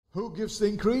Who gives the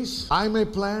increase? I may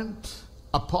plant,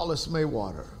 Apollos may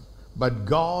water, but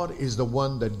God is the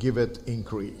one that giveth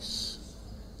increase.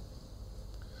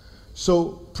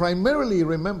 So primarily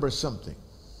remember something.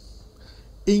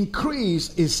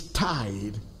 Increase is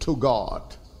tied to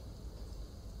God.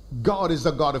 God is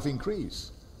the God of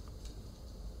increase.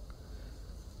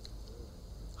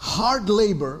 Hard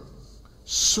labor,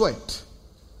 sweat,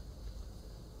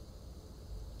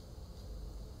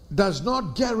 does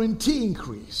not guarantee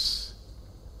increase.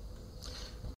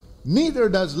 Neither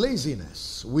does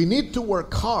laziness. We need to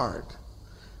work hard,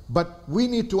 but we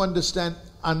need to understand,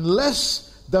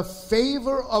 unless the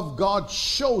favor of God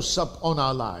shows up on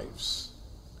our lives,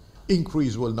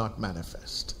 increase will not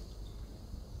manifest.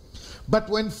 But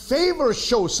when favor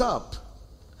shows up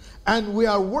and we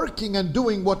are working and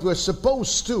doing what we're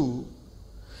supposed to,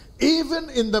 even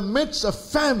in the midst of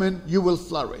famine, you will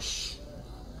flourish.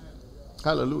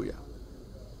 Hallelujah.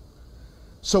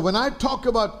 So when I talk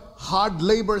about hard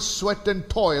labor, sweat and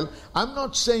toil, I'm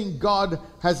not saying God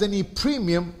has any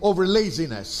premium over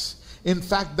laziness. In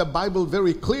fact, the Bible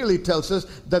very clearly tells us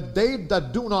that they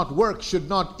that do not work should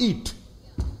not eat.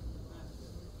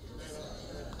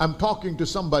 I'm talking to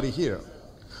somebody here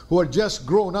who are just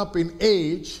grown up in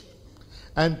age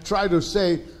and try to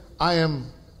say, I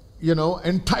am,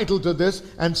 entitled to this,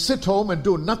 and sit home and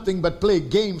do nothing but play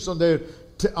games on their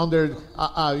their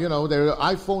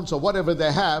iPhones or whatever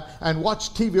they have, and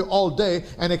watch TV all day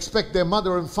and expect their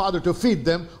mother and father to feed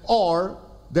them or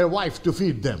their wife to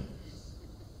feed them.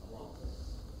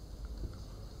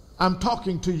 I'm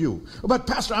talking to you. But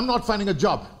Pastor, I'm not finding a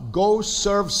job. Go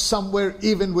serve somewhere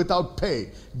even without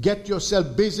pay. Get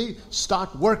yourself busy.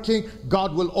 Start working.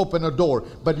 God will open a door.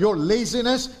 But your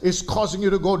laziness is causing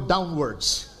you to go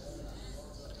downwards.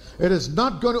 It is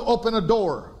not going to open a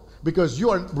door because you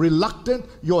are reluctant.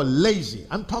 You're lazy.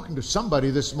 I'm talking to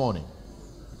somebody this morning.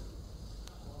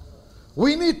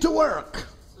 We need to work.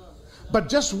 But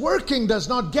just working does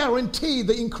not guarantee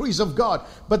the increase of God,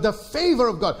 but the favor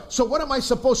of God. So what am I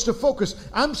supposed to focus?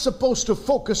 I'm supposed to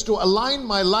focus to align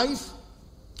my life,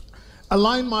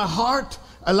 align my heart,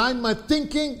 align my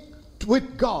thinking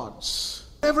with God's.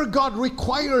 Whatever God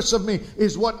requires of me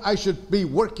is what I should be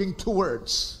working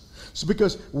towards. So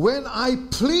because when I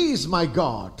please my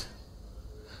God,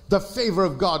 the favor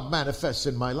of God manifests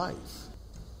in my life.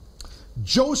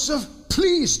 Joseph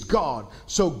pleased God,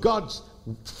 so God's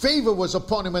favor was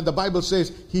upon him, and the Bible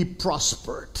says he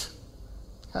prospered.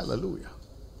 Hallelujah.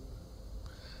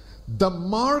 The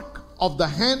mark of the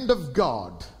hand of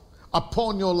God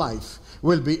upon your life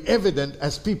will be evident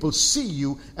as people see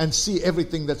you and see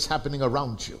everything that's happening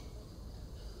around you.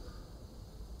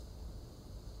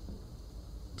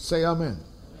 Say amen.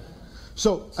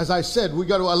 So, as I said, we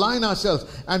got to align ourselves,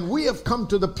 and we have come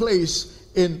to the place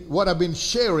in what I've been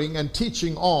sharing and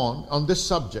teaching on this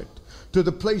subject, to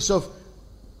the place of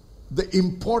the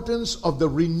importance of the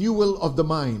renewal of the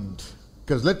mind.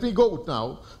 Because let me go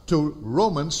now to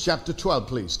Romans chapter 12,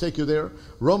 please. Take you there.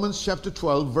 Romans chapter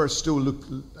 12, verse 2. Look,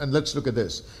 and let's look at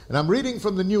this. And I'm reading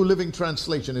from the New Living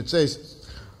Translation. It says,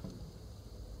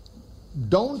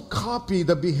 don't copy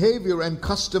the behavior and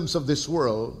customs of this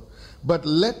world, but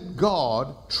let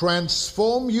God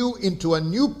transform you into a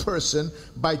new person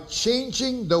by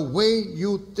changing the way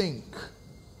you think.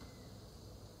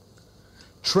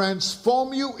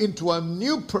 Transform you into a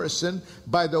new person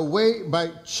by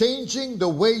changing the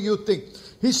way you think.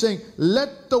 He's saying,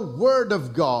 let the Word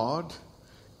of God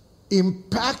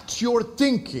impact your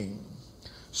thinking,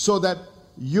 so that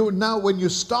when you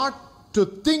start to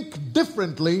think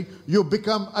differently, you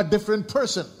become a different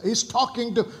person. He's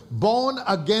talking to born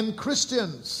again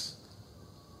Christians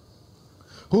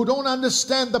who don't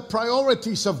understand the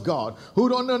priorities of God, who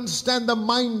don't understand the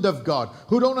mind of God,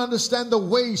 who don't understand the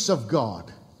ways of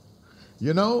God.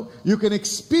 You can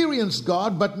experience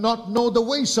God but not know the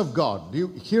ways of God. You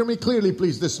hear me clearly,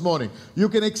 please, this morning. You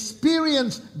can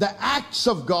experience the acts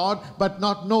of God but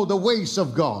not know the ways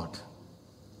of God.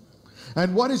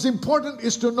 And what is important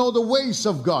is to know the ways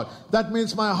of God. That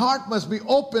means my heart must be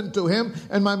open to Him,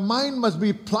 and my mind must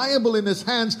be pliable in His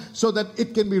hands, so that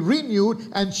it can be renewed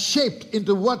and shaped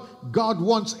into what God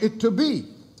wants it to be.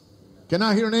 Can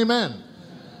I hear an amen?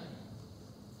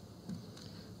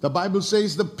 The Bible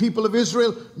says the people of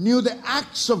Israel knew the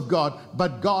acts of God,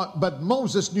 but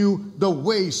Moses knew the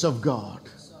ways of God.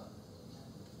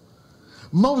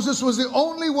 Moses was the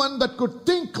only one that could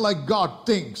think like God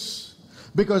thinks,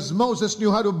 because Moses knew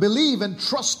how to believe and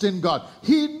trust in God.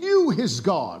 He knew his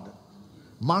God.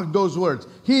 Mark those words.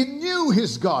 He knew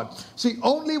his God. See,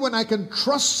 only when I can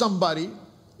trust somebody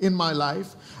in my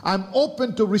life, I'm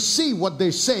open to receive what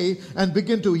they say and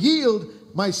begin to yield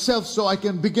myself so I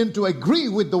can begin to agree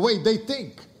with the way they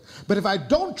think. But if I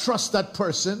don't trust that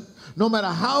person, no matter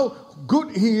how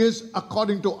good he is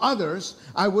according to others,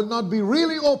 I will not be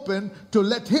really open to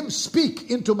let him speak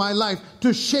into my life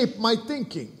to shape my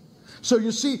thinking. So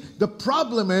you see, the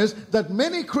problem is that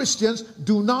many Christians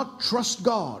do not trust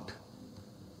God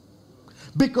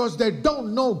because they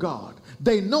don't know God.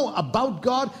 They know about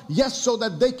God, yes, so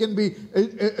that they can be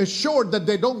assured that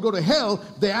they don't go to hell.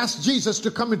 They ask Jesus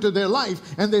to come into their life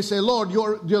and they say, Lord,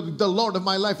 you're the Lord of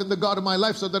my life and the God of my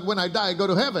life, so that when I die, I go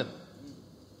to heaven.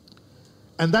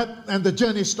 And the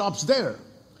journey stops there.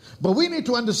 But we need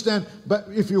to understand, but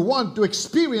if you want to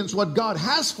experience what God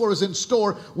has for us in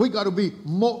store, we got to be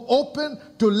more open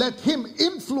to let him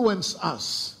influence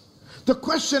us. The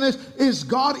question is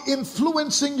God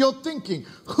influencing your thinking?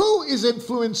 Who is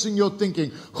influencing your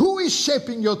thinking? Who is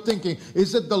shaping your thinking?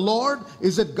 Is it the Lord?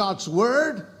 Is it God's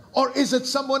word? Or is it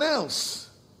someone else?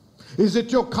 Is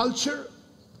it your culture?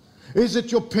 Is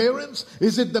it your parents?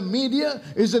 Is it the media?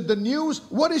 Is it the news?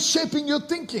 What is shaping your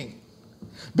thinking?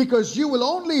 Because you will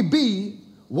only be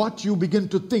what you begin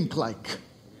to think like.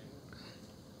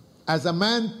 As a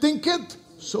man thinketh,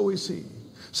 so is he.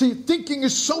 See, thinking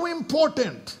is so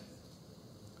important.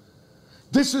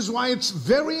 This is why it's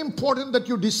very important that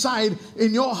you decide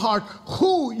in your heart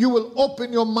who you will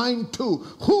open your mind to,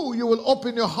 who you will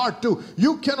open your heart to.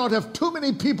 You cannot have too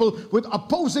many people with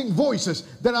opposing voices.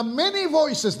 There are many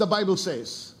voices, the Bible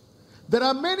says. There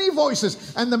are many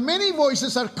voices, and the many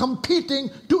voices are competing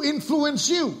to influence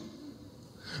you.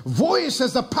 Voice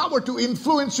has the power to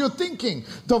influence your thinking.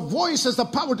 The voice has the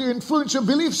power to influence your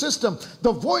belief system.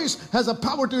 The voice has the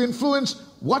power to influence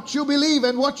what you believe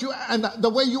and the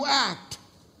way you act.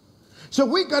 So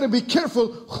we got to be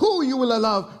careful who you will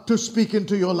allow to speak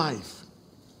into your life.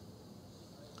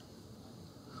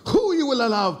 Who you will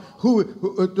allow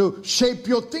to shape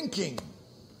your thinking.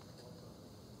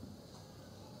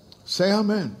 Say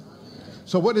amen.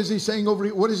 So what is he saying over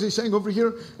here? What is he saying over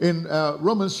here in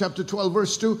Romans chapter 12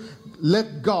 verse 2?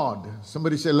 Let God.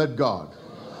 Somebody say let God.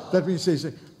 That means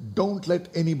say don't let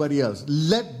anybody else.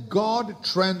 Let God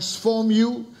transform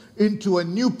you into a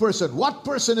new person. What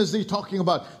person is he talking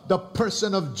about? The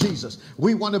person of Jesus.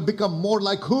 We want to become more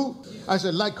like who? I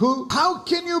said, like who? How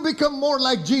can you become more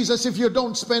like Jesus if you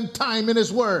don't spend time in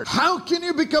his word? How can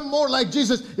you become more like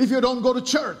Jesus if you don't go to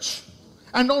church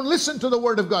and don't listen to the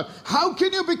word of God? How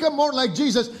can you become more like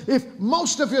Jesus if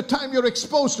most of your time you're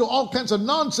exposed to all kinds of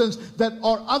nonsense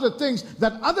or other things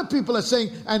that other people are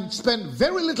saying, and spend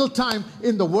very little time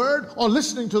in the word or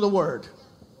listening to the word?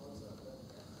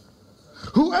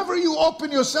 Whoever you open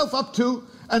yourself up to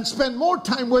and spend more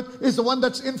time with is the one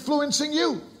that's influencing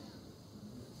you.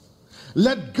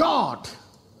 Let God.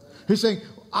 He's saying,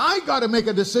 I got to make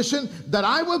a decision that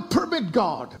I will permit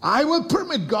God. I will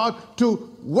permit God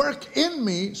to work in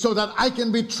me so that I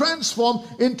can be transformed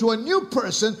into a new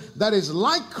person that is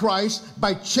like Christ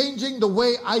by changing the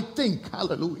way I think.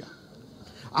 Hallelujah.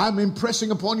 I'm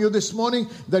impressing upon you this morning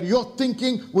that your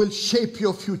thinking will shape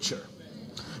your future.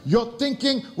 Your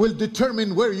thinking will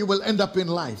determine where you will end up in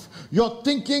life. Your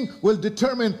thinking will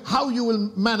determine how you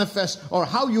will manifest or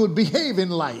how you will behave in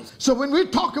life. So when we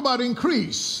talk about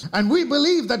increase, and we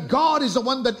believe that God is the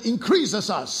one that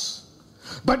increases us,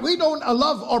 but we don't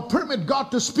allow or permit God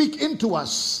to speak into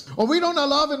us, or we don't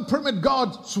allow and permit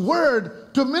God's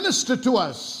word to minister to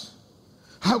us,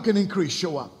 how can increase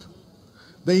show up?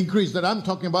 The increase that I'm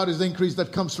talking about is the increase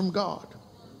that comes from God.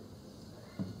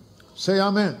 Say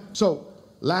amen. So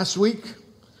last week,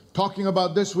 talking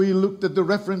about this, we looked at the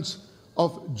reference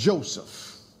of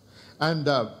Joseph.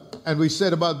 And we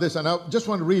said about this, and I just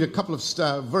want to read a couple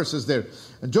of verses there.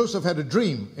 And Joseph had a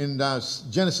dream in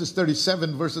Genesis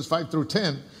 37, verses 5 through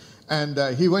 10.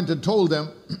 And he went and told them,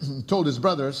 told his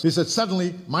brothers, he said,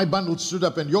 suddenly my bundles stood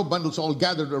up and your bundles all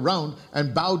gathered around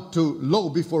and bowed to low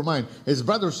before mine. His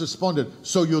brothers responded,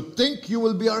 so you think you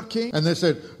will be our king? And they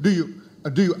said, do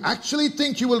you actually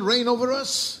think you will reign over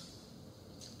us?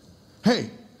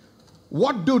 Hey,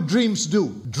 what do dreams do?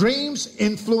 Dreams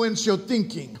influence your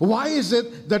thinking. Why is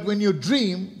it that when you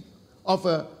dream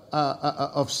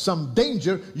of some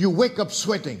danger, you wake up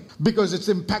sweating? Because it's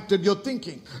impacted your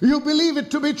thinking. You believe it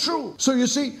to be true. So you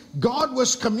see, God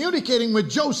was communicating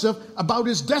with Joseph about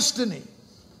his destiny,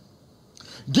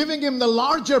 giving him the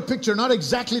larger picture, not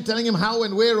exactly telling him how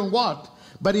and where and what,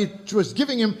 but it was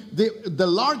giving him the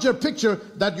larger picture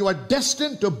that you are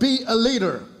destined to be a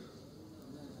leader.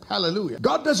 Hallelujah.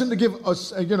 God doesn't give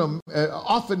us,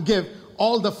 often give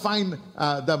all the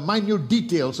the minute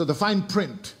details or the fine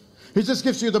print. He just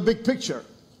gives you the big picture.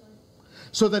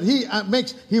 So that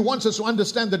he wants us to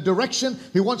understand the direction.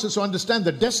 He wants us to understand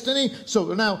the destiny.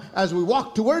 So now, as we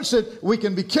walk towards it, we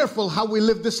can be careful how we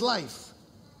live this life.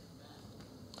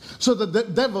 So that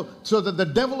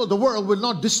the devil of the world will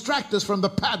not distract us from the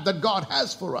path that God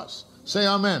has for us. Say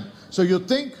amen. So you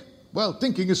think, well,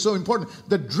 thinking is so important.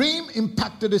 The dream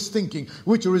impacted his thinking,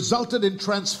 which resulted in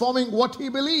transforming what he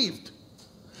believed.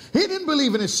 He didn't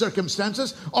believe in his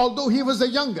circumstances, although he was the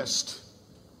youngest.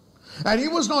 And he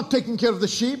was not taking care of the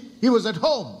sheep. He was at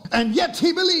home. And yet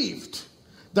he believed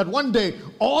that one day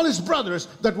all his brothers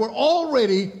that were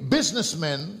already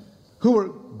businessmen, who were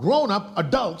grown-up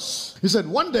adults, he said,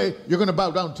 one day you're going to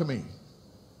bow down to me.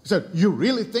 He said, you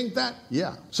really think that?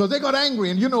 Yeah. So they got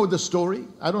angry, and you know the story.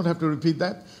 I don't have to repeat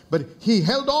that. But he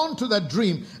held on to that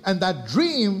dream, and that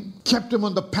dream kept him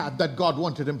on the path that God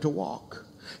wanted him to walk.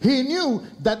 He knew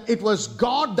that it was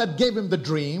God that gave him the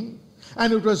dream,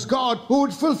 and it was God who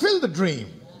would fulfill the dream.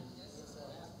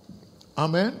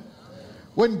 Amen.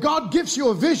 When God gives you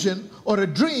a vision or a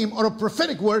dream or a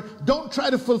prophetic word, don't try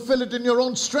to fulfill it in your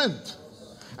own strength.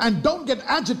 And don't get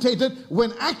agitated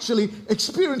when actually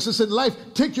experiences in life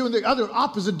take you in the other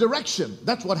opposite direction.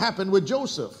 That's what happened with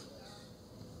Joseph.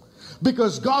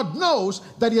 Because God knows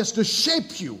that he has to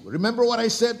shape you. Remember what I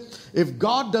said? If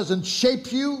God doesn't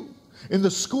shape you in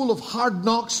the school of hard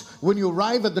knocks, when you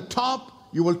arrive at the top,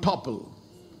 you will topple.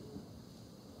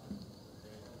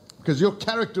 Because your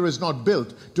character is not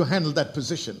built to handle that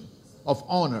position of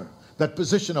honor, that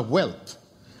position of wealth.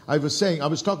 I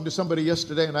was talking to somebody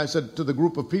yesterday, and I said to the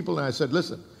group of people, and I said,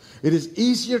 listen, it is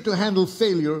easier to handle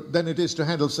failure than it is to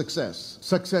handle success.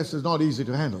 Success is not easy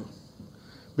to handle.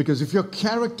 Because if your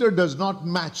character does not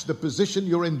match the position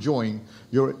you're enjoying,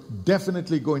 you're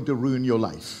definitely going to ruin your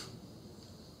life.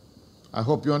 I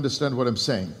hope you understand what I'm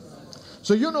saying.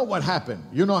 So you know what happened.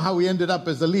 You know how he ended up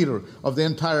as the leader of the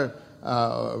entire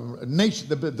nation,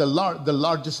 the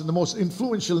largest and the most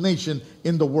influential nation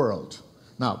in the world.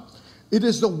 Now, it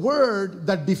is the word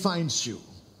that defines you.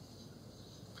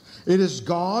 It is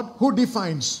God who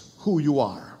defines who you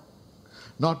are,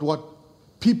 not what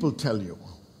people tell you.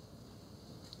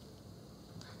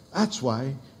 That's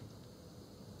why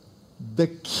the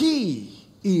key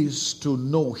is to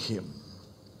know him.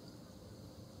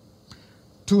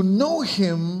 To know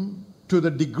him to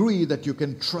the degree that you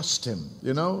can trust him.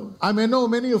 You know, I may know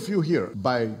many of you here.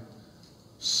 By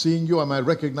seeing you, I might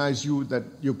recognize you that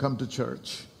you come to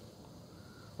church.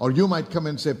 Or you might come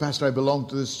and say, Pastor, I belong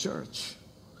to this church.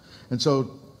 And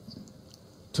so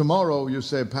tomorrow you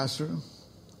say, Pastor,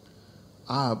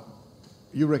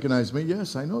 you recognize me?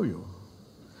 Yes, I know you.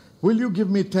 Will you give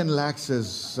me 10 lakhs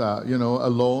as, a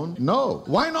loan? No.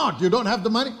 Why not? You don't have the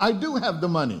money? I do have the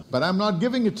money, but I'm not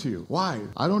giving it to you. Why?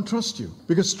 I don't trust you.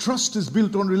 Because trust is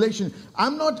built on relation.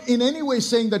 I'm not in any way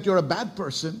saying that you're a bad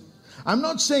person. I'm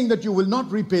not saying that you will not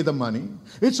repay the money.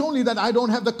 It's only that I don't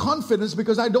have the confidence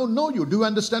because I don't know you. Do you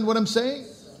understand what I'm saying?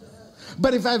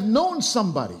 But if I've known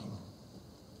somebody,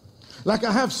 like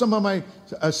I have some of my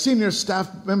senior staff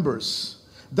members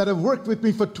that have worked with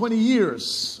me for 20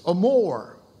 years or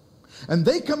more, and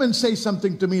they come and say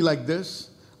something to me like this,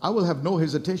 I will have no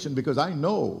hesitation because I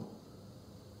know.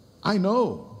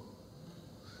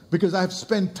 Because I've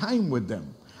spent time with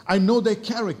them. I know their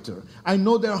character. I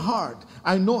know their heart.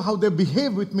 I know how they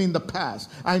behaved with me in the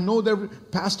past. I know their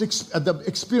past the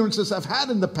experiences I've had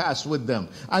in the past with them.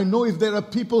 I know if there are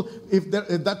people, if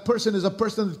that person is a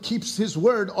person that keeps his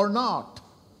word or not.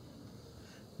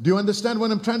 Do you understand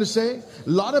what I'm trying to say? A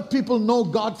lot of people know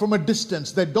God from a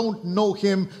distance. They don't know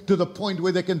him to the point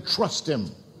where they can trust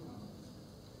him.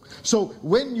 So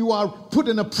when you are put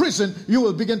in a prison, you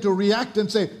will begin to react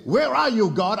and say, where are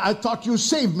you, God? I thought you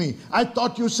saved me. I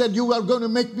thought you said you were going to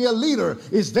make me a leader.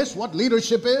 Is this what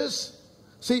leadership is?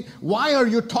 See, why are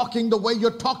you talking the way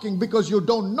you're talking? Because you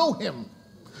don't know him.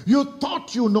 You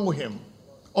thought you know him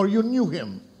or you knew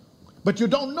him, but you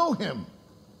don't know him.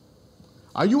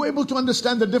 Are you able to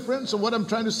understand the difference of what I'm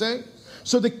trying to say?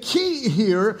 So the key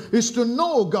here is to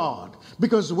know God.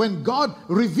 Because when God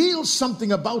reveals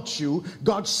something about you,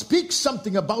 God speaks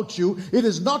something about you, it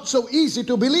is not so easy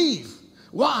to believe.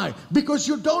 Why? Because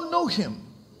you don't know him.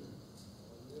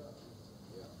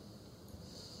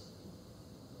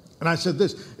 And I said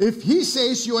this, if he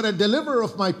says you are a deliverer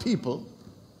of my people,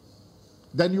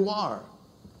 then you are.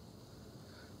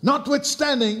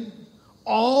 Notwithstanding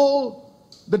all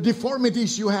the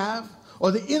deformities you have, or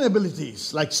the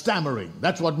inabilities, like stammering.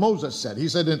 That's what Moses said. He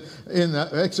said in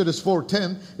Exodus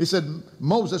 4:10, he said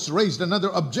Moses raised another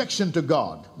objection to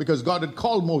God because God had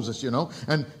called Moses,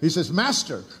 and he says,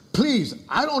 Master, please,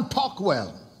 I don't talk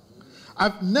well.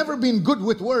 I've never been good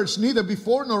with words, neither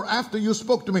before nor after you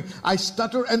spoke to me. I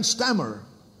stutter and stammer.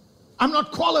 I'm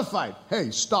not qualified.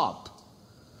 Hey, stop.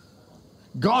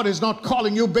 God is not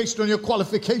calling you based on your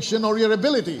qualification or your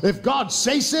ability. If God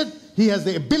says it, He has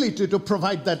the ability to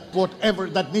provide that whatever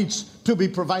that needs to be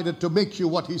provided to make you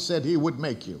what He said He would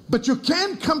make you. But you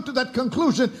can't come to that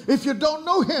conclusion if you don't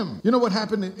know Him. You know what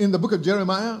happened in the book of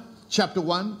Jeremiah, chapter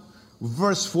 1,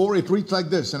 verse 4? It reads like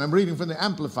this, and I'm reading from the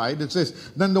Amplified. It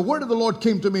says, then the word of the Lord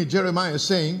came to me, Jeremiah,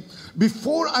 saying,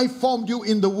 before I formed you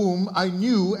in the womb, I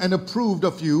knew and approved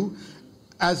of you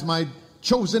as my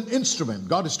chosen instrument.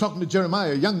 God is talking to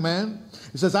Jeremiah, a young man.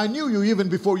 He says, I knew you even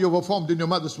before you were formed in your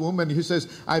mother's womb. And He says,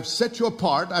 I've set you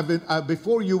apart.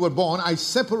 Before you were born, I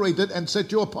separated and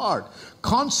set you apart,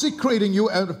 consecrating you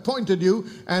and appointed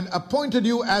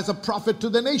you as a prophet to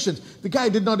the nations. The guy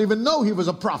did not even know he was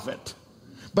a prophet.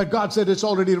 But God said, it's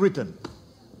already written.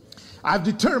 I've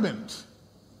determined.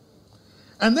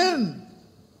 And then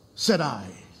said I,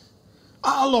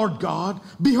 Lord God,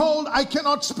 behold, I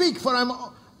cannot speak, for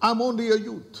I'm only a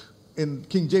youth. In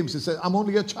King James it says, I'm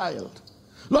only a child.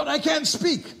 Lord, I can't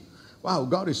speak. Wow,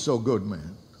 God is so good,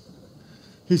 man.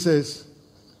 He says,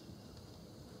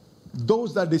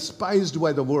 those that are despised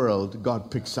by the world,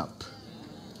 God picks up.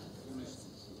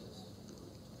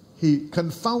 He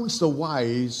confounds the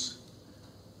wise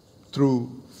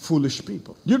through foolish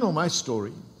people. You know my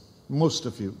story, most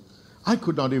of you. I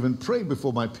could not even pray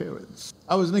before my parents.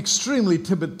 I was an extremely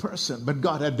timid person, but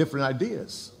God had different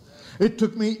ideas. It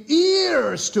took me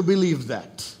years to believe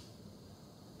that,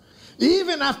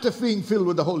 even after being filled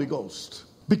with the Holy Ghost.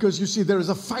 Because you see, there is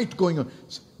a fight going on.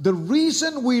 The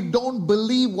reason we don't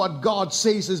believe what God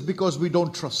says is because we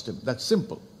don't trust Him. That's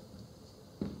simple.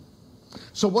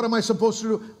 So what am I supposed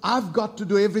to do? I've got to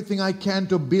do everything I can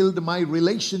to build my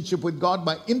relationship with God,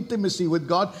 my intimacy with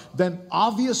God. Then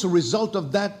obvious result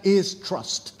of that is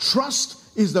trust.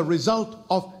 Trust is the result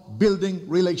of building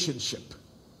relationship.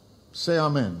 Say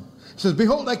amen. It says,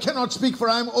 behold, I cannot speak, for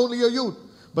I am only a youth.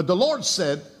 But the Lord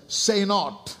said, say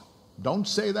not. Don't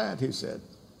say that, He said.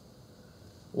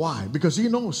 Why? Because He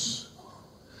knows.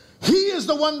 He is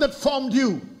the one that formed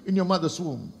you in your mother's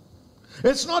womb.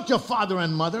 It's not your father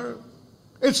and mother.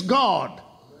 It's God.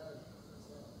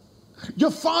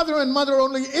 Your father and mother are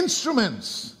only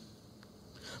instruments.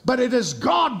 But it is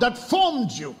God that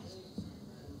formed you.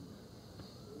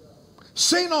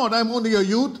 Say not, I'm only a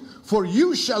youth, for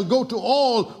you shall go to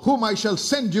all whom I shall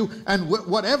send you, and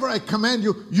whatever I command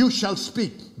you, you shall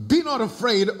speak. Be not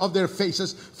afraid of their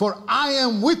faces, for I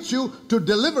am with you to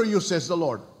deliver you, says the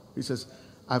Lord. He says,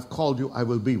 I've called you, I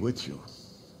will be with you.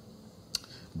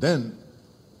 Then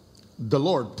the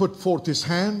Lord put forth His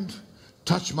hand,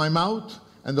 touched my mouth,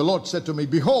 and the Lord said to me,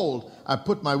 behold, I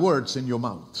put my words in your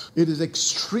mouth. It is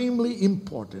extremely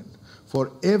important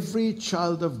for every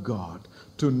child of God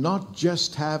to not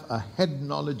just have a head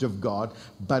knowledge of God,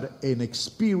 but an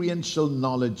experiential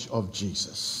knowledge of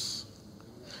Jesus.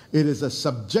 It is a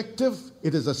subjective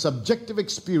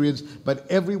experience, but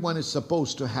everyone is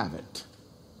supposed to have it.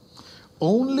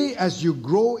 Only as you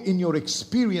grow in your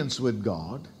experience with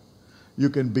God, you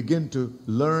can begin to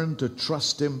learn to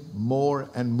trust Him more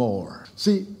and more.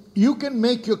 See, you can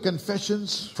make your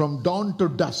confessions from dawn to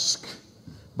dusk,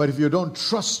 but if you don't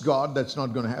trust God, that's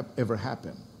not going to ever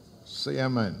happen. Say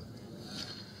amen.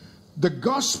 The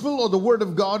gospel or the word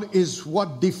of God is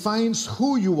what defines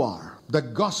who you are. The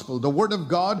gospel, the word of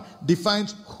God,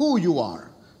 defines who you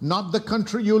are. Not the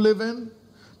country you live in,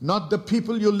 not the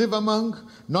people you live among,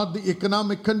 not the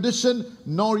economic condition,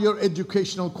 nor your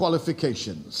educational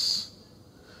qualifications.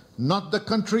 Not the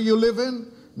country you live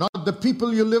in, not the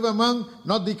people you live among,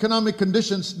 not the economic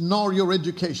conditions, nor your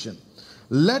education.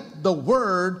 Let the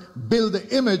word build the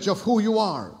image of who you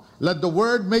are. Let the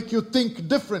word make you think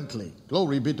differently.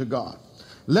 Glory be to God.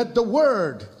 Let the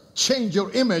word change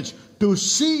your image to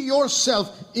see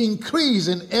yourself increase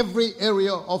in every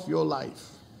area of your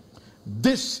life.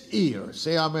 This year.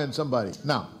 Say amen, somebody.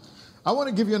 Now, I want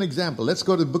to give you an example. Let's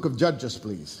go to the book of Judges,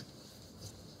 please.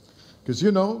 Because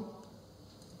you know,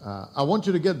 I want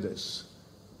you to get this.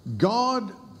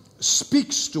 God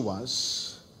speaks to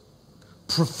us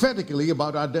prophetically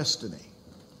about our destiny.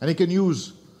 And He can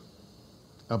use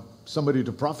somebody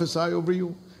to prophesy over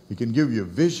you. He can give you a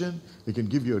vision. He can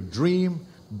give you a dream.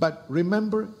 But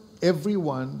remember,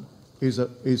 everyone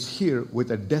is here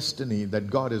with a destiny that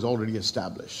God has already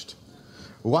established.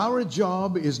 Our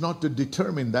job is not to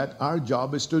determine that. Our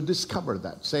job is to discover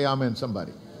that. Say amen,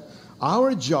 somebody.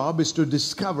 Our job is to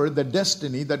discover the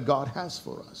destiny that God has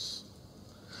for us.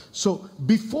 So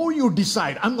before you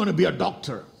decide, I'm going to be a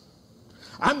doctor,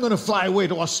 I'm going to fly away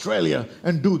to Australia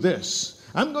and do this,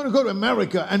 I'm going to go to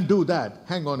America and do that.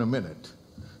 Hang on a minute.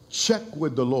 Check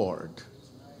with the Lord.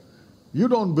 You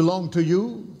don't belong to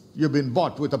you. You've been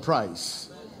bought with a price.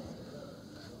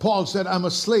 Paul said, I'm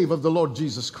a slave of the Lord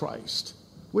Jesus Christ.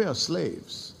 We are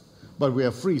slaves, but we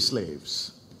are free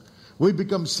slaves. We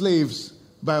become slaves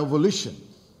by volition.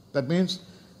 That means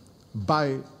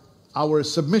by our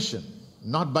submission,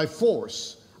 not by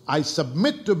force. I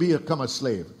submit to become a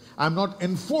slave. I'm not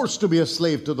enforced to be a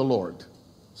slave to the Lord.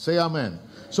 Say amen.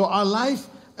 So our life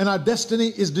and our destiny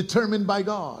is determined by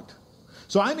God.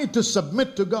 So I need to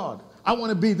submit to God. I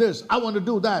want to be this. I want to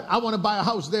do that. I want to buy a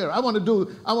house there. I want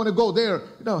to go there.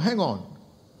 No, hang on.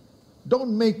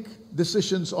 Don't make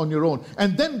decisions on your own.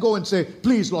 And then go and say,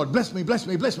 please, Lord, bless me, bless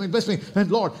me, bless me, bless me. And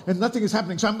Lord, and nothing is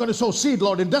happening. So I'm going to sow seed,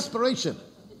 Lord, in desperation.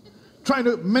 Trying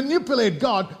to manipulate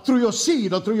God through your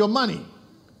seed or through your money.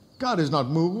 God is not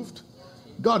moved.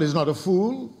 God is not a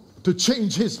fool to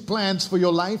change his plans for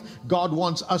your life. God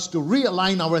wants us to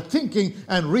realign our thinking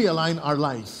and realign our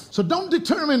life. So don't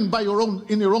determine by your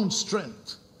own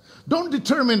strength. Don't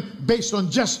determine based on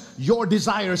just your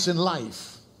desires in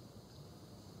life.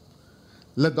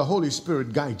 Let the Holy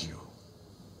Spirit guide you.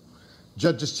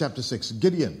 Judges chapter 6.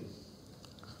 Gideon.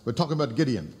 We're talking about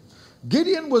Gideon.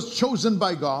 Gideon was chosen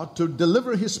by God to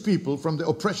deliver his people from the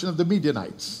oppression of the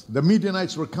Midianites. The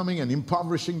Midianites were coming and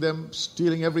impoverishing them,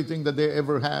 stealing everything that they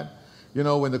ever had. You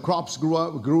know, when the crops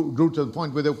grew to the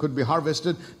point where they could be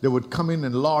harvested, they would come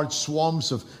in large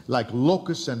swarms of like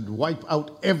locusts and wipe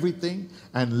out everything,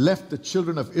 and left the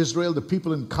children of Israel, the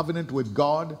people in covenant with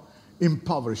God,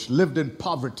 impoverished, lived in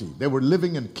poverty. They were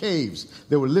living in caves.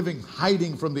 They were living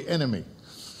hiding from the enemy.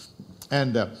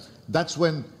 And that's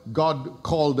when God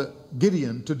called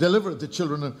Gideon to deliver the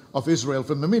children of Israel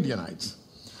from the Midianites.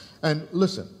 And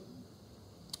listen,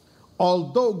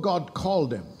 although God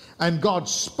called him and God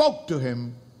spoke to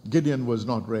him, Gideon was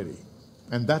not ready.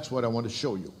 And that's what I want to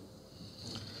show you.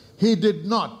 He did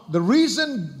not. The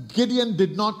reason Gideon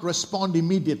did not respond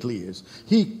immediately is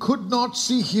he could not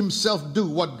see himself do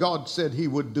what God said he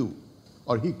would do,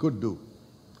 or he could do.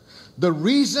 The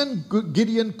reason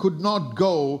Gideon could not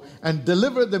go and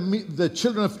deliver the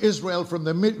children of Israel from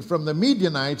the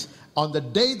Midianites on the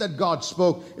day that God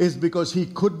spoke is because he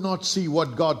could not see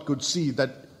what God could see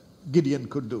that Gideon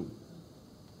could do.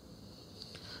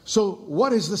 So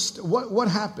what is this? What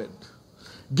happened?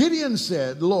 Gideon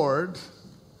said, Lord,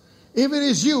 if it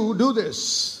is you, do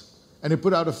this. And he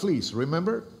put out a fleece,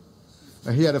 remember?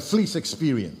 And he had a fleece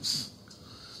experience.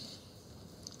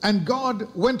 And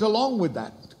God went along with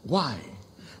that. Why?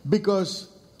 Because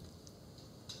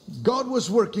God was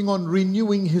working on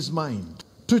renewing his mind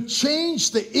to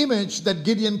change the image that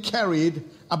Gideon carried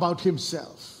about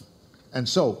himself. And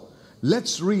so,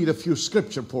 let's read a few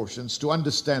scripture portions to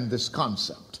understand this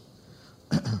concept.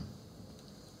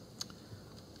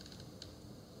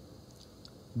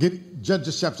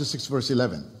 Judges chapter 6 verse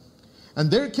 11.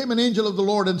 And there came an angel of the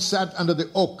Lord and sat under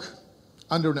an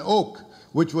oak,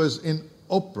 which was in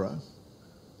Ophrah,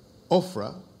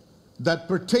 that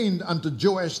pertained unto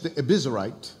Joash the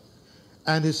Abiezrite,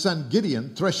 and his son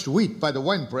Gideon threshed wheat by the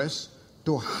winepress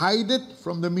to hide it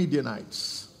from the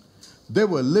Midianites. They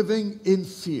were living in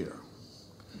fear.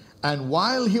 And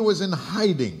while he was in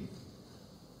hiding,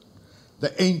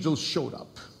 the angel showed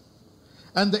up.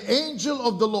 And the angel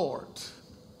of the Lord.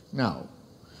 Now,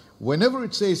 whenever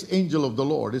it says angel of the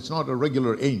Lord, it's not a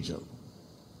regular angel.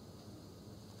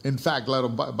 In fact, a lot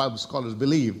of Bible scholars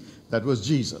believe that was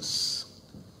Jesus.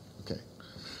 Okay.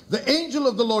 The angel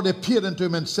of the Lord appeared unto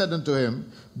him and said unto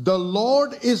him, the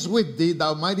Lord is with thee,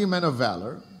 thou mighty man of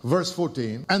valor. Verse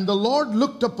 14. And the Lord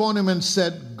looked upon him and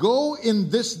said, go in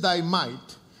this thy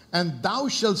might, and thou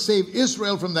shalt save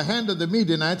Israel from the hand of the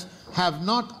Midianites. Have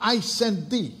not I sent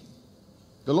thee?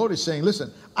 The Lord is saying,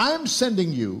 listen, I am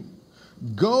sending you.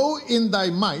 Go in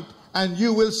thy might, and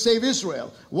you will save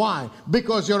Israel. Why?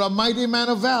 Because you're a mighty man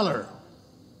of valor.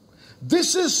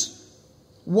 This is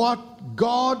what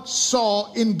God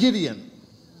saw in Gideon.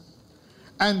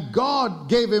 And God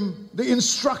gave him the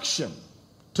instruction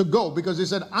to go, because he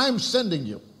said, I'm sending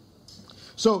you.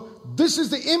 So this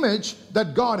is the image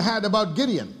that God had about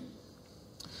Gideon.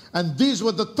 And these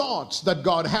were the thoughts that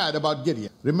God had about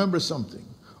Gideon. Remember something.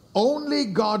 Only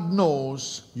God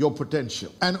knows your potential.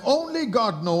 And only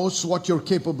God knows what you're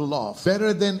capable of.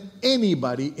 Better than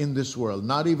anybody in this world.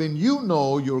 Not even you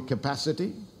know your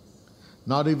capacity.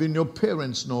 Not even your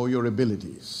parents know your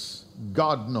abilities.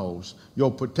 God knows your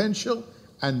potential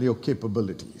and your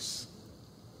capabilities.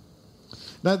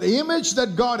 Now the image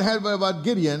that God had about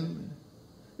Gideon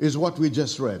is what we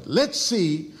just read. Let's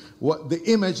see what the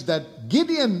image that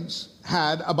Gideon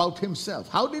had about himself.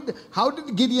 How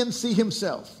did Gideon see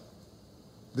himself?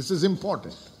 This is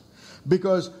important.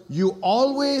 Because you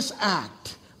always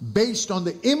act based on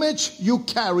the image you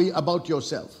carry about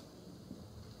yourself.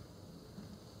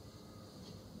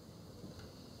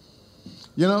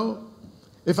 You know,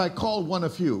 if I call one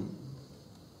of you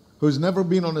who's never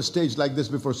been on a stage like this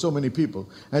before so many people,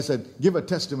 I said, give a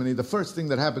testimony, the first thing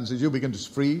that happens is you begin to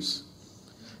freeze,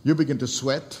 you begin to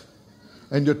sweat,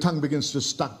 and your tongue begins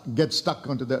to get stuck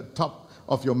onto the top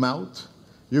of your mouth.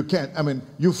 You can't,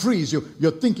 you freeze,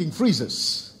 your thinking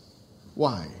freezes.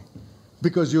 Why?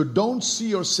 Because you don't see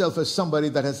yourself as somebody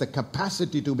that has the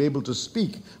capacity to be able to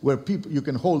speak where you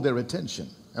can hold their attention.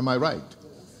 Am I right?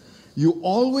 You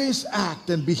always act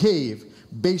and behave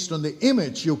based on the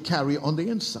image you carry on the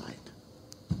inside.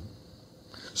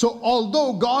 So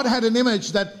although God had an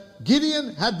image that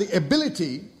Gideon had the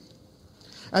ability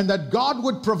and that God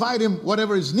would provide him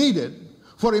whatever is needed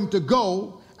for him to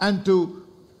go and to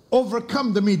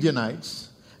overcome the Midianites,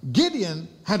 Gideon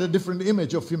had a different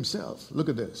image of himself. Look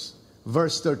at this.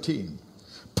 Verse 13.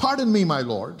 Pardon me, my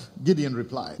Lord, Gideon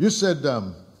replied. You said,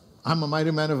 I'm a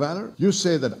mighty man of valor. You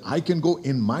say that I can go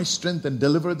in my strength and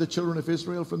deliver the children of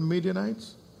Israel from the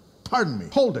Midianites? Pardon me.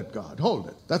 Hold it, God. Hold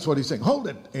it. That's what he's saying. Hold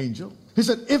it, angel. He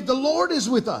said, if the Lord is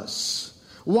with us,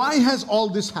 why has all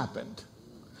this happened?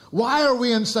 Why are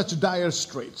we in such dire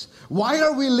straits? Why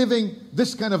are we living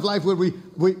this kind of life where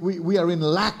we are in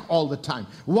lack all the time?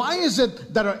 Why is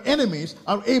it that our enemies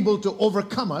are able to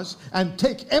overcome us and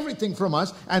take everything from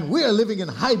us, and we are living in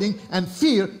hiding and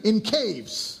fear in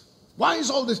caves? Why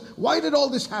is all this? Why did all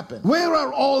this happen? Where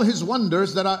are all his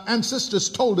wonders that our ancestors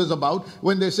told us about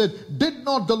when they said, did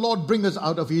not the Lord bring us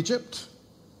out of Egypt?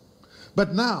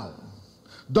 But now,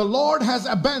 the Lord has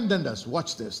abandoned us.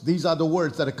 Watch this. These are the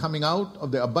words that are coming out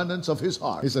of the abundance of his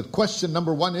heart. He said, question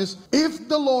number one is, if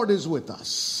the Lord is with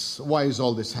us, why is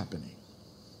all this happening?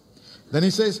 Then he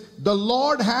says, the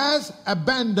Lord has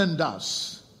abandoned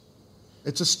us.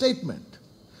 It's a statement.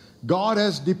 God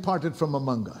has departed from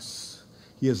among us.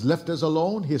 He has left us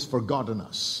alone. He has forgotten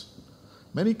us.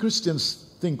 Many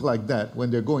Christians think like that when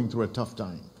they're going through a tough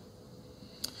time.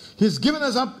 He's given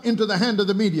us up into the hand of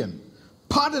the Midian.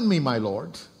 Pardon me, my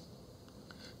Lord,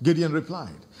 Gideon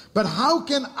replied. But how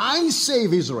can I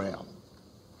save Israel?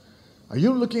 Are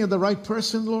you looking at the right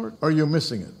person, Lord? Or are you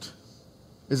missing it?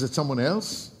 Is it someone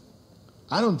else?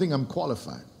 I don't think I'm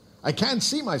qualified. I can't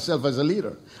see myself as a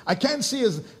leader. I can't see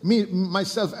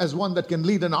myself as one that can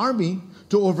lead an army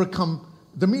to overcome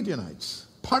the Midianites.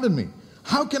 Pardon me.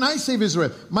 How can I save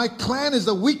Israel? My clan is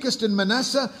the weakest in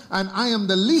Manasseh, and I am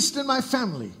the least in my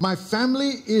family. My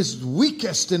family is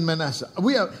weakest in Manasseh.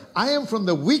 I am from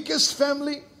the weakest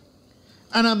family,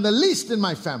 and I'm the least in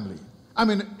my family.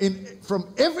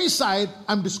 From every side,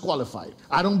 I'm disqualified.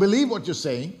 I don't believe what you're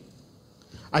saying.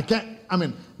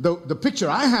 The picture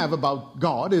I have about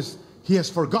God is he has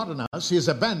forgotten us. He has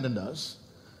abandoned us.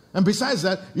 And besides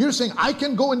that, you're saying, I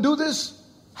can go and do this?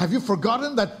 Have you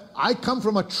forgotten that I come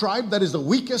from a tribe that is the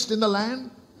weakest in the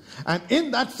land? And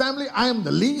in that family, I am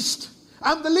the least.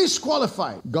 I'm the least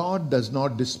qualified. God does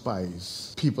not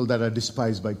despise people that are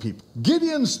despised by people.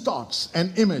 Gideon's thoughts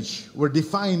and image were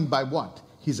defined by what?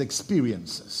 His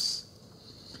experiences.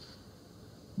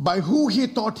 By who he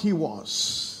thought he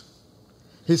was.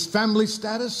 His family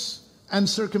status and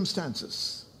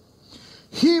circumstances.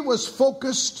 He was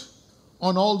focused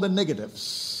on all the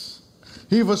negatives.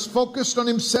 He was focused on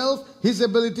himself, his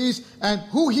abilities, and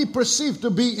who he perceived to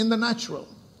be in the natural.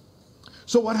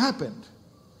 So what happened?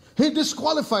 He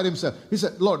disqualified himself. He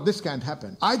said, Lord, this can't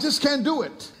happen. I just can't do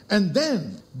it. And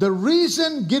then the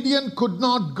reason Gideon could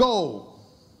not go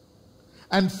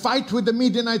and fight with the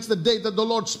Midianites the day that the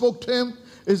Lord spoke to him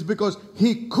is because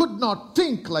he could not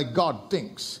think like God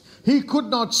thinks. He could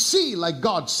not see like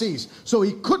God sees. So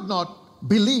he could not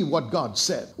believe what God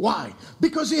said. Why?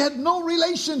 Because he had no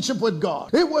relationship with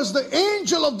God. It was the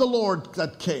angel of the Lord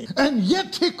that came. And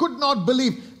yet he could not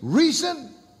believe.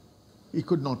 Reason? He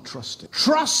could not trust it.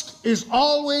 Trust is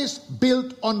always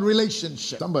built on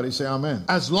relationship. Somebody say amen.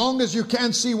 As long as you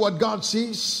can't see what God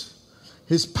sees,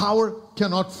 his power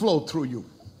cannot flow through you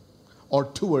or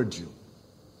toward you.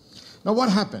 Now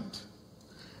what happened?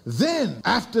 Then,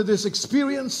 after this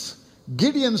experience,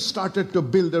 Gideon started to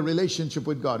build a relationship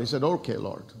with God. He said, okay,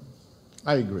 Lord,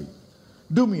 I agree.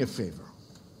 Do me a favor.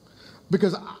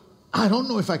 Because I don't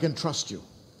know if I can trust you.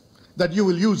 That you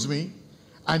will use me,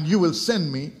 and you will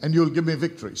send me, and you will give me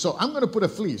victory. So I'm going to put a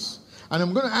fleece, and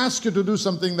I'm going to ask you to do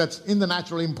something that's in the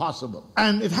natural impossible.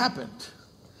 And it happened.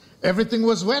 Everything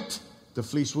was wet. The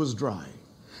fleece was dry.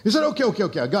 He said,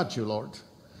 okay, I got you, Lord.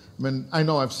 I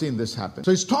know I've seen this happen.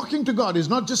 So he's talking to God. He's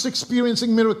not just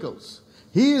experiencing miracles.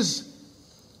 He is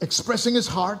expressing his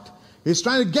heart. He's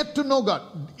trying to get to know God.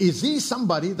 Is he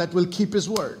somebody that will keep his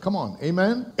word? Come on,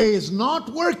 amen? He is not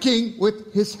working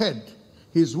with his head.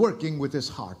 He's working with his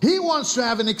heart. He wants to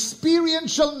have an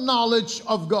experiential knowledge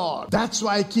of God. That's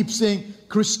why I keep saying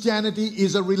Christianity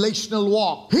is a relational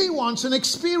walk. He wants an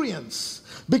experience,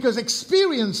 because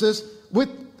experiences with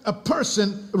a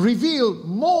person reveal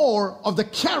more of the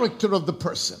character of the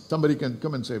person. Somebody can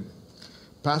come and say,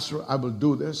 Pastor, I will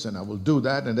do this and I will do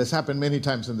that. And this happened many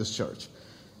times in this church.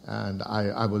 And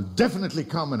I will definitely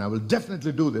come and I will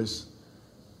definitely do this.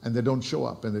 And they don't show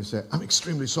up. And they say, I'm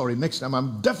extremely sorry. Next time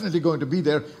I'm definitely going to be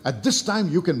there. At this time,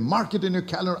 you can mark it in your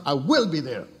calendar. I will be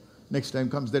there. Next time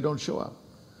comes, they don't show up.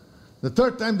 The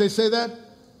third time they say that,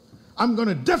 I'm going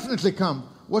to definitely come.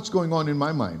 What's going on in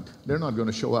my mind? They're not going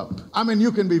to show up. I mean,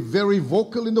 you can be very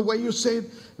vocal in the way you say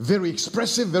it, very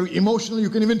expressive, very emotional. You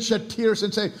can even shed tears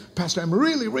and say, Pastor, I'm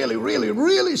really, really, really,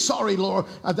 really sorry, Lord,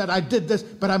 that I did this,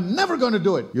 but I'm never going to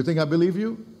do it. You think I believe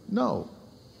you? No.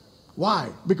 Why?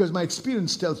 Because my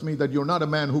experience tells me that you're not a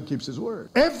man who keeps his word.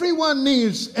 Everyone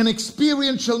needs an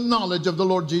experiential knowledge of the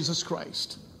Lord Jesus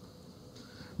Christ.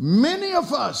 Many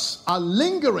of us are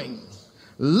lingering,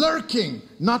 lurking,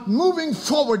 not moving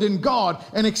forward in God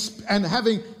and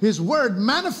having his word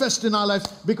manifest in our lives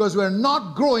because we're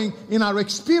not growing in our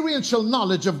experiential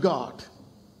knowledge of God.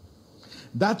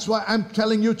 That's why I'm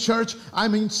telling you, church,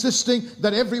 I'm insisting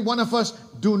that every one of us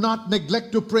do not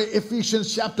neglect to pray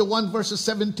Ephesians chapter 1 verses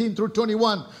 17 through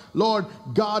 21. Lord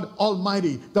God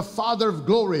Almighty, the Father of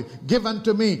glory, give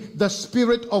unto me the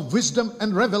spirit of wisdom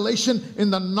and revelation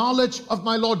in the knowledge of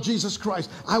my Lord Jesus Christ.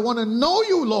 I want to know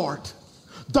you, Lord.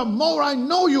 The more I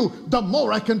know you, the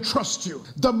more I can trust you.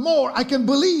 The more I can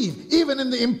believe. Even in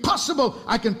the impossible,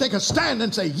 I can take a stand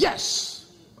and say, yes,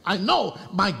 I know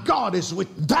my God is with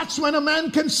me. That's when a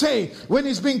man can say, when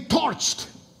he's being torched,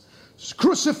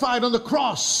 crucified on the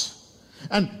cross,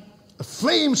 and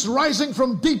flames rising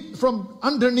from deep from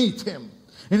underneath him,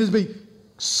 and he's being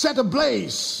set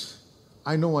ablaze,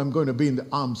 I know I'm going to be in the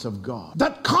arms of God.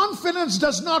 That confidence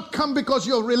does not come because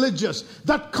you're religious.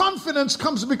 That confidence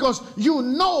comes because you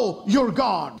know your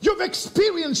God. You've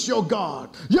experienced your God.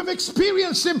 You've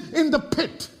experienced him in the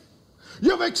pit.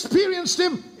 You've experienced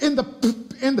him in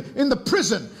the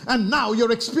prison, and now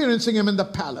you're experiencing him in the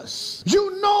palace.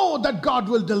 You know that God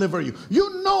will deliver you.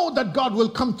 You know that God will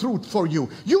come through for you.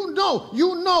 You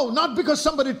know, not because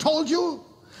somebody told you.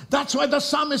 That's why the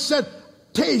psalmist said,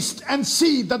 taste and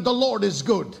see that the Lord is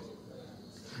good.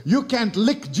 You can't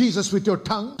lick Jesus with your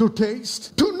tongue to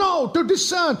taste, to know, to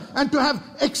discern, and to have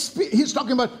experience. He's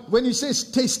talking about, when he says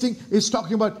tasting, he's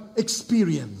talking about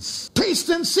experience. Taste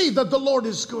and see that the Lord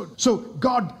is good. So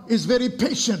God is very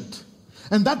patient,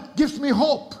 and that gives me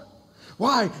hope.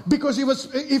 Why? Because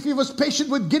if he was patient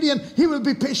with Gideon, he will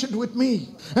be patient with me.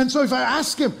 And so if I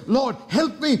ask him, Lord,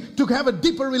 help me to have a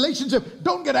deeper relationship,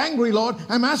 don't get angry, Lord.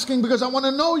 I'm asking because I want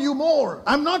to know you more.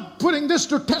 I'm not putting this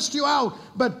to test you out,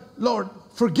 but Lord,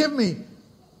 forgive me.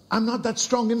 I'm not that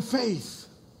strong in faith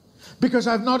because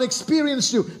I've not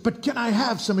experienced you, but can I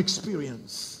have some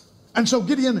experience? And so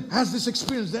Gideon has this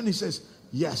experience. Then he says,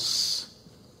 yes.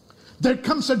 There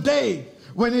comes a day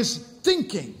when his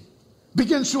thinking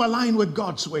begins to align with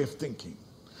God's way of thinking.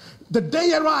 The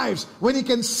day arrives when he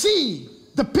can see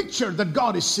the picture that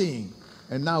God is seeing.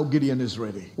 And now Gideon is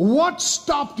ready. What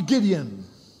stopped Gideon?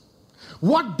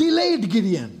 What delayed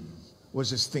Gideon was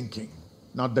his thinking,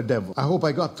 not the devil. I hope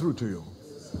I got through to you.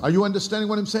 Are you understanding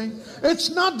what I'm saying? It's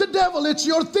not the devil, it's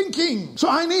your thinking. So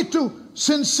I need to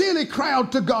sincerely cry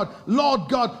out to God, Lord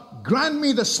God, grant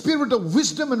me the spirit of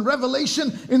wisdom and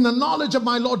revelation in the knowledge of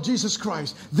my Lord Jesus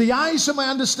Christ. The eyes of my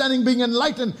understanding being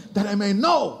enlightened, that I may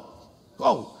know.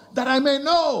 Oh, that I may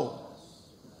know.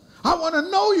 I want to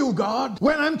know you, God.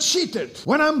 When I'm cheated,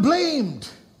 when I'm blamed,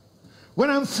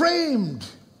 when I'm framed,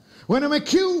 when I'm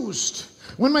accused,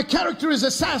 when my character is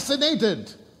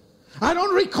assassinated, I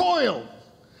don't recoil.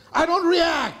 I don't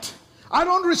react. I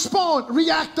don't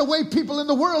react the way people in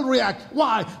the world react.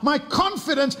 Why? My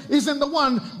confidence is in the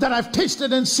one that I've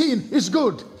tasted and seen is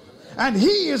good. And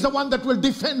he is the one that will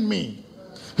defend me.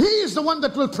 He is the one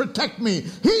that will protect me.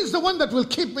 He is the one that will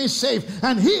keep me safe.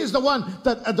 And he is the one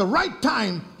that at the right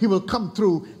time, he will come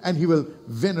through and he will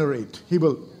venerate. He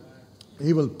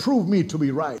will prove me to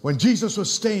be right. When Jesus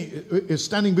was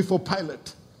standing before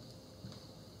Pilate,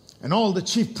 and all the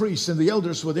chief priests and the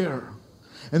elders were there,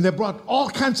 and they brought all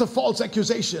kinds of false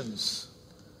accusations,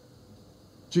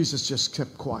 Jesus just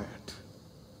kept quiet.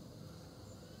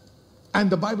 And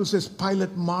the Bible says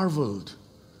Pilate marveled.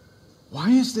 Why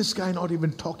is this guy not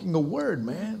even talking a word,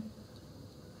 man?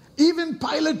 Even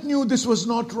Pilate knew this was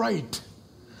not right.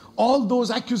 All those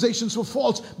accusations were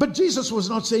false, but Jesus was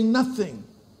not saying nothing.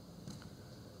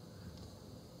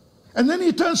 And then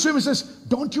he turns to him and says,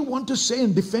 don't you want to say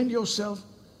and defend yourself?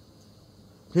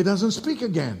 He doesn't speak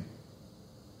again.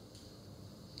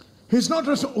 He's not,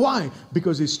 why?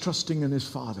 Because he's trusting in his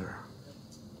Father.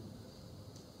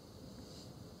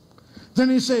 Then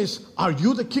he says, are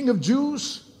you the King of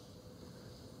Jews?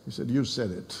 He said, you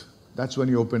said it. That's when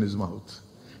he opened his mouth.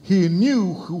 He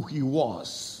knew who he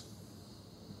was.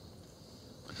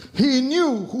 He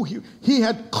knew who he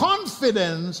had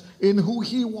confidence in who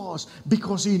he was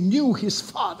because he knew his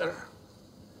Father.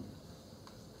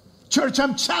 Church,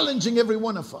 I'm challenging every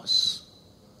one of us.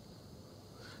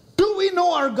 Do we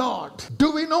know our God?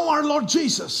 Do we know our Lord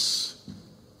Jesus?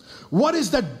 What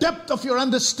is the depth of your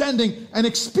understanding and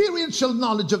experiential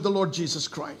knowledge of the Lord Jesus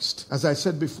Christ? As I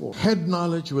said before, head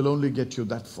knowledge will only get you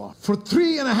that far. For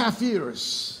 3.5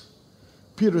 years,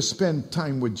 Peter spent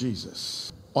time with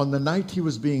Jesus. On the night he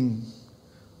was being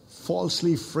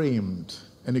falsely framed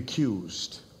and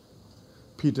accused,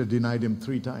 Peter denied him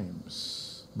 3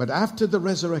 times. But after the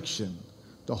resurrection,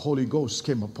 the Holy Ghost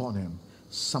came upon him.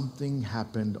 Something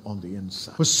happened on the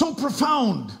inside. It was so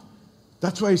profound.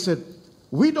 That's why he said,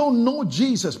 we don't know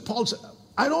Jesus. Paul said,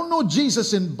 I don't know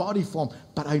Jesus in body form,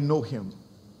 but I know him.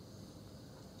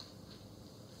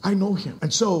 I know him.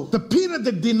 And so the Peter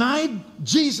that denied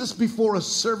Jesus before a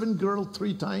servant girl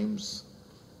 3 times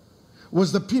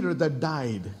was the Peter that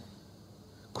died,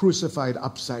 crucified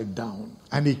upside down.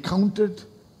 And he counted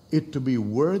it to be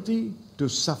worthy to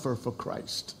suffer for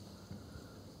Christ.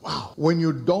 Wow. When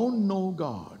you don't know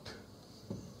God,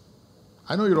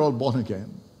 I know you're all born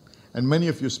again, and many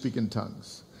of you speak in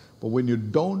tongues, but when you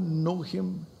don't know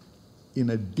him in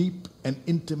a deep and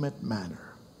intimate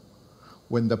manner,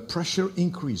 when the pressure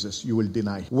increases, you will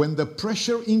deny him. When the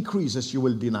pressure increases, you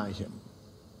will deny him.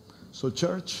 So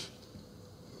church,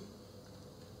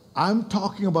 I'm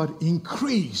talking about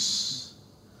increase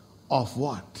of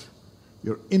what?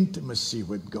 Your intimacy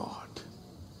with God.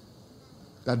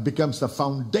 That becomes the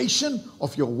foundation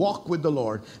of your walk with the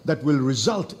Lord that will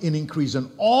result in increase in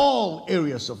all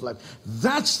areas of life.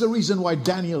 That's the reason why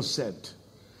Daniel said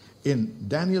in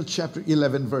Daniel chapter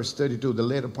 11 verse 32, the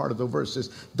later part of the verse says,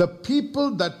 the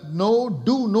people that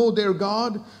do know their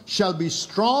God shall be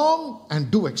strong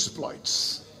and do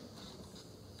exploits.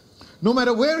 No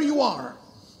matter where you are,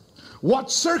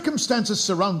 what circumstances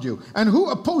surround you, and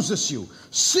who opposes you,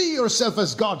 see yourself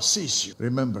as God sees you.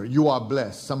 Remember, you are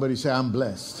blessed. Somebody say, I'm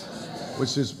blessed.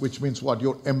 Which means what?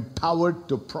 You're empowered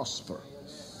to prosper.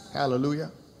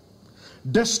 Hallelujah.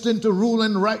 Destined to rule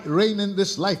and reign in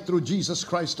this life through Jesus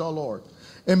Christ our Lord.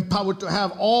 Empowered to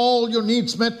have all your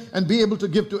needs met and be able to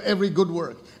give to every good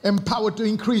work. Empowered to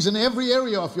increase in every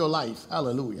area of your life.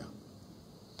 Hallelujah.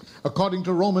 According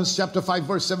to Romans chapter 5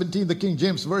 verse 17, the King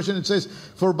James Version, it says,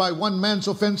 for by one man's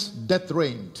offense, death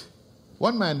reigned.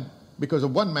 One man, because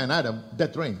of one man, Adam,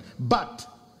 death reigned. But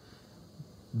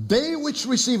they which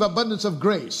receive abundance of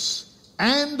grace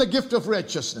and the gift of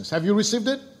righteousness, have you received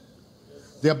it?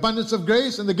 The abundance of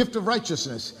grace and the gift of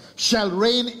righteousness shall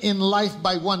reign in life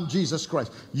by one Jesus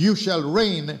Christ. You shall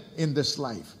reign in this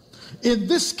life. In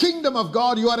this kingdom of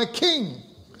God, you are a king.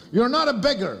 You're not a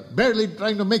beggar, barely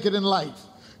trying to make it in life.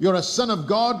 You're a son of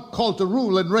God called to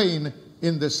rule and reign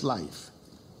in this life.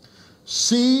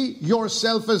 See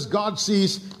yourself as God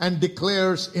sees and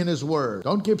declares in his word.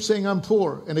 Don't keep saying I'm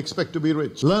poor and expect to be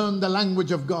rich. Learn the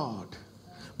language of God.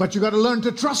 But you got to learn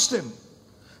to trust him.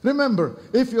 Remember,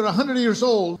 if you're 100 years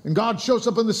old and God shows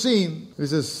up on the scene, he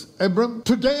says, Abram,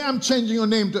 today I'm changing your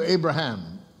name to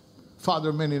Abraham, father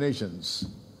of many nations.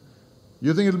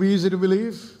 You think it'll be easy to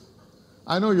believe?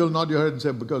 I know you'll nod your head and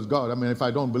say, because God, if I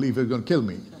don't believe, he's going to kill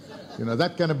me.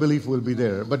 That kind of belief will be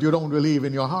there. But you don't believe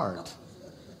in your heart.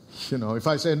 If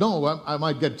I say no, I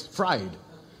might get fried.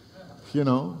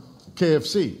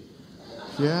 KFC.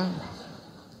 Yeah.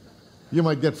 You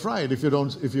might get fried if you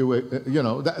don't, in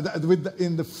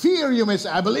the fear you may say,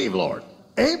 I believe, Lord.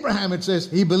 Abraham, it says,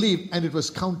 he believed and it was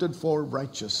counted for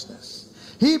righteousness.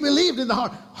 He believed in the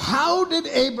heart. How did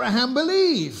Abraham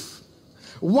believe?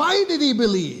 Why did he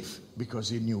believe? Because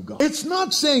he knew God. It's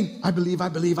not saying, I believe, I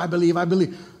believe, I believe, I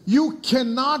believe. You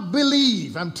cannot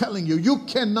believe. I'm telling you, you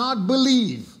cannot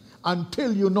believe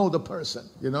until you know the person.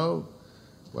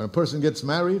 When a person gets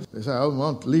married, they say, I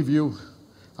won't leave you.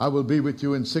 I will be with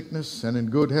you in sickness and in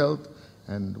good health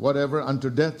and whatever unto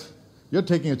death. You're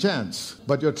taking a chance,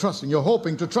 but you're trusting, you're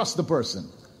hoping to trust the person.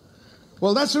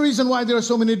 Well, that's the reason why there are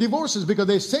so many divorces, because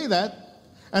they say that,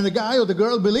 and the guy or the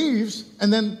girl believes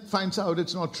and then finds out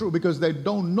it's not true because they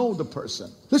don't know the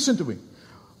person. Listen to me.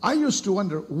 I used to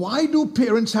wonder, why do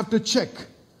parents have to check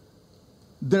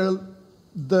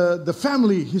the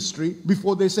family history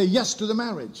before they say yes to the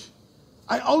marriage?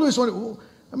 I always wondered,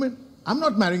 I'm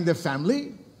not marrying their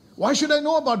family. Why should I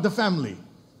know about the family?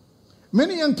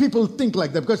 Many young people think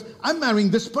like that because I'm marrying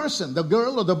this person, the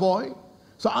girl or the boy.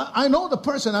 So I know the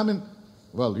person.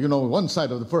 Well, you know one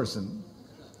side of the person.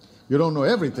 You don't know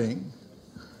everything.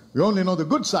 You only know the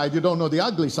good side. You don't know the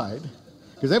ugly side.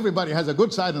 Because everybody has a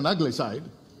good side and ugly side.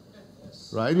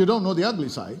 Right? You don't know the ugly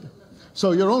side.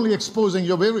 So you're only exposing,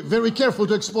 you're very, very careful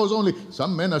to expose only.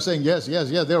 Some men are saying, yes,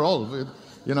 they're all,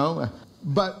 you know.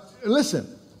 But listen,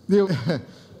 yeah,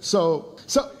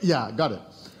 got it.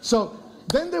 So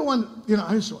then they want, you know,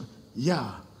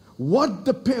 what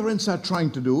the parents are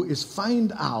trying to do is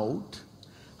find out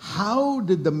how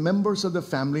did the members of the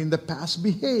family in the past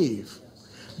behave.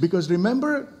 Because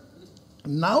remember,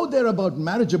 now they're about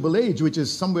marriageable age, which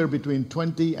is somewhere between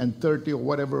 20 and 30 or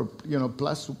whatever, you know,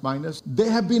 plus, minus. They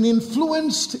have been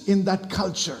influenced in that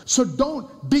culture. So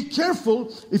don't be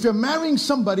careful if you're marrying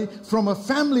somebody from a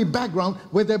family background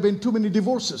where there have been too many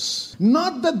divorces.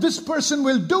 Not that this person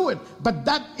will do it, but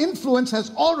that influence has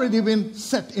already been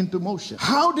set into motion.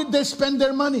 How did they spend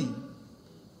their money?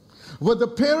 Were the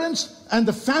parents and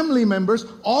the family members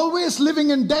always living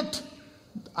in debt?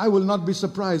 I will not be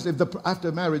surprised if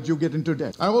after marriage you get into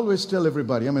debt. I always tell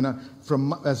everybody,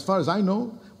 as far as I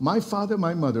know, my father,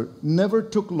 my mother never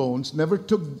took loans, never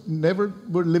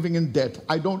were living in debt.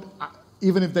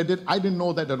 Even if they did, I didn't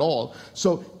know that at all.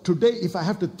 So today, if I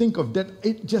have to think of debt,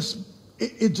 I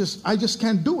just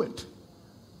can't do it.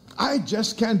 I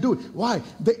just can't do it. Why?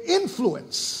 The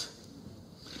influence.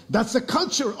 That's the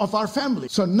culture of our family.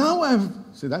 So now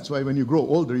that's why when you grow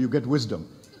older, you get wisdom.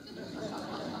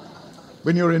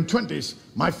 When you're in 20s,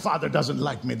 my father doesn't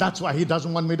like me. That's why he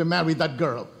doesn't want me to marry that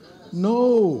girl.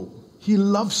 No, he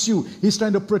loves you. He's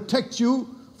trying to protect you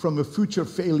from a future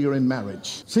failure in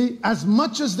marriage. See, as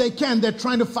much as they can, they're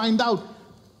trying to find out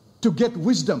to get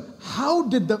wisdom. How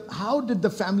did the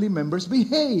family members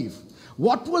behave?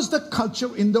 What was the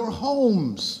culture in their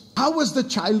homes? How was the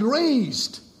child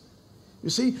raised?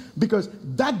 You see, because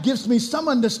that gives me some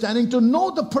understanding to know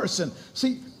the person.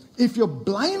 See, if you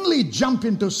blindly jump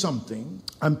into something,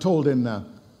 I'm told in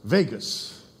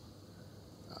Vegas,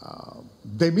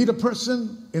 they meet a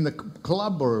person in the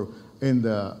club or in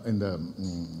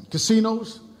the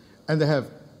casinos, and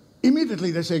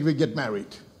immediately they say, we get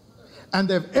married. And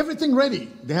they have everything ready.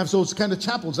 They have those kind of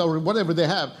chapels or whatever they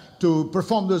have to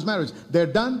perform those marriages. They're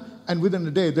done, and within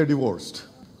a day, they're divorced.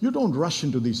 You don't rush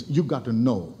into these. You've got to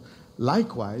know.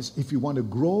 Likewise, if you want to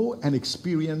grow and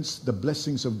experience the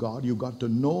blessings of God, you got to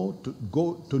know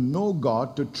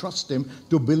God, to trust Him,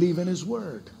 to believe in His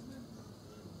Word.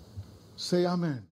 Say amen.